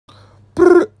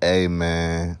Hey,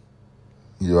 man,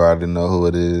 you already know who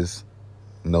it is.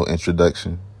 No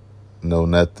introduction, no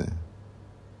nothing.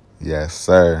 Yes,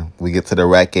 sir. We get to the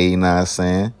racket, you know what I'm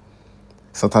saying?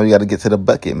 Sometimes you got to get to the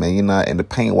bucket, man. You know, and the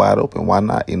paint wide open. Why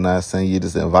not? You know what I'm saying? You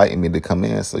just inviting me to come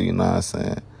in, so you know what I'm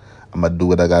saying? I'm going to do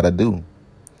what I got to do.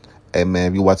 Hey,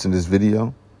 man, if you watching this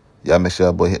video, y'all make sure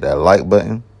y'all boy hit that like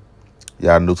button.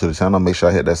 Y'all new to the channel, make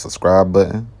sure I hit that subscribe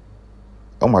button.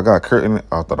 Oh, my God, Curry.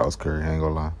 Oh, I thought I was Curry. I ain't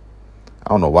going to lie. I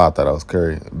don't know why I thought I was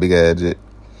Curry. Big ass jit.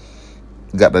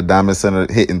 Got the Diamond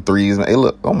Center hitting threes, man. Hey,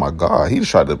 look. Oh, my God. He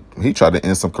tried to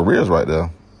end some careers right there.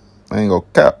 I ain't going to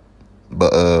cap.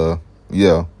 But,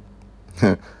 yeah.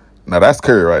 Now, that's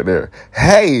Curry right there.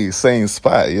 Hey, same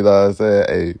spot. You know what I'm saying?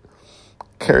 Hey,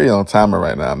 Curry on timer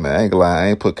right now, man. I ain't gonna lie. I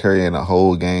ain't put Curry in the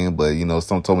whole game, but, you know,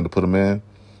 someone told me to put him in.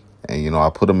 And, you know,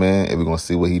 I put him in, and we're going to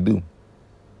see what he do.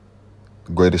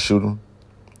 The greatest shooter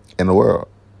in the world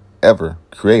ever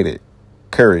created.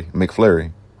 Curry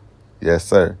McFlurry. Yes,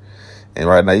 sir. And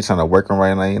right now, he's trying to work him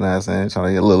right now, you know what I'm saying? Trying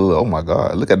to get a little, oh, my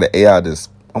God. Look at the AI just,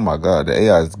 oh, my God. The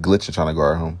AI is glitching trying to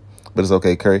guard him. But it's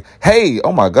okay, Curry. Hey,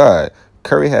 oh, my God.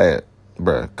 Curry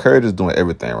just doing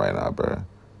everything right now, bruh.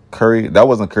 Curry, that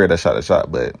wasn't Curry that shot the shot,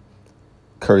 but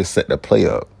Curry set the play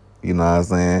up. You know what I'm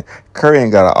saying? Curry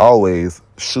ain't got to always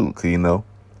shoot, cause, you know,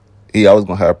 he always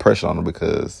going to have pressure on him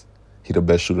because he the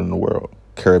best shooter in the world.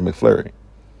 Curry McFlurry.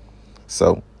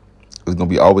 So, it's going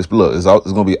to be always, look, it's going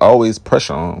to be always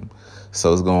pressure on him.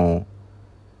 So, it's going to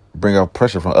bring out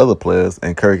pressure from other players,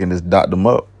 and Curry can just dot them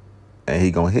up, and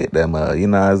he going to hit them. You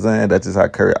know what I'm saying? That's just how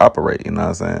Curry operate, you know what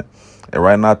I'm saying? And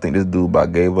right now, I think this dude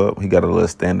about gave up. He got a little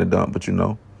standing dunk, but, you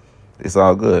know, it's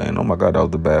all good. And, oh, my God, that was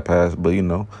the bad pass. But, you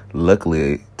know,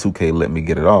 luckily, 2K let me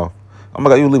get it off. Oh, my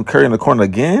God, you leave Curry in the corner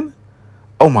again?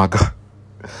 Oh, my God.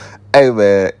 Hey,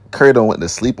 man, Curry don't went to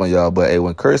sleep on y'all. But, hey,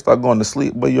 when Curry start going to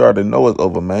sleep, but you already know it's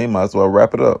over, man. You might as well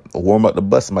wrap it up. Warm up the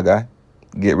bus, my guy.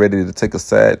 Get ready to take a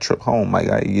sad trip home, my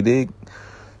guy. You dig?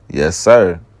 Yes,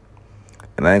 sir.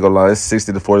 And I ain't gonna lie, it's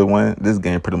 60-41. This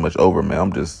game pretty much over, man.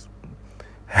 I'm just,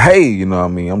 hey, you know what I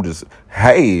mean? I'm just,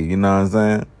 hey, you know what I'm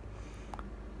saying?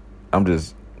 I'm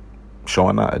just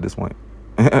showing out at this point.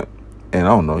 And I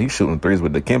don't know, he's shooting threes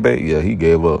with the Dikembe. Yeah, he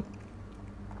gave up.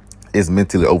 It's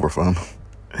mentally over for him.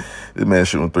 This man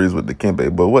shooting threes with the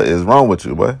Dikembe. But what is wrong with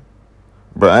you, boy?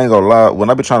 Bro, I ain't gonna lie. When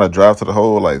I be trying to drive to the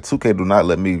hole, like, 2K do not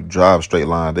let me drive straight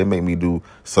line. They make me do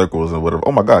circles and whatever.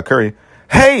 Oh, my God, Curry.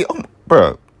 Hey, oh,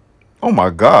 bro. Oh, my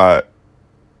God.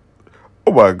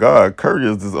 Oh, my God. Curry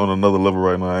is just on another level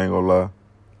right now. I ain't gonna lie.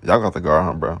 Y'all got to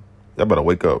guard him, bro. Y'all better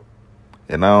wake up.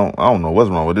 And I don't know what's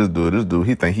wrong with this dude. This dude,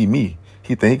 he think he me.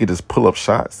 He think he could just pull up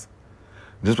shots.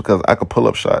 Just because I could pull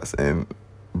up shots and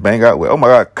bang out with, oh, my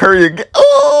God, Curry again.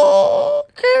 Oh,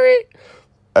 Curry.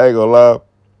 I ain't gonna lie.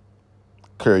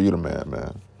 Curry, you the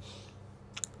man.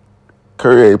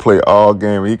 Curry ain't play all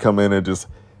game. He come in and just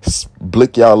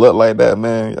blick y'all up like that,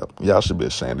 man. Y'all should be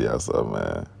ashamed of yourself,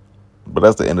 man. But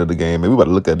that's the end of the game, man. We about to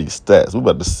look at these stats. We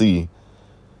about to see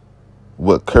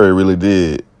what Curry really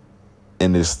did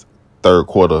in this third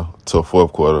quarter to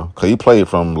fourth quarter. Because he played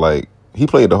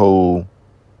the whole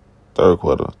third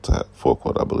quarter to fourth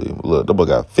quarter, I believe. Look, the boy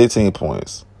got 15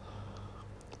 points.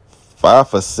 5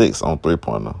 for 6 on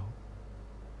three-pointer.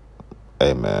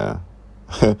 Hey, man.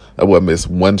 That boy missed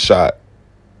one shot.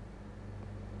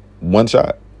 One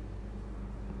shot.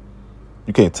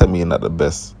 You can't tell me he's not the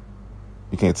best.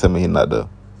 You can't tell me he's not the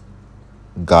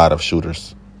god of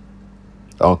shooters.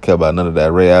 I don't care about none of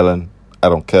that. Ray Allen, I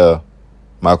don't care.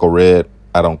 Michael Redd,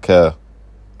 I don't care.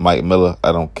 Mike Miller,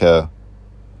 I don't care.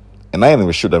 And I ain't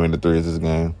even shoot that many threes this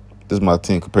game. This is my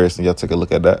team comparison. Y'all take a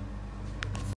look at that.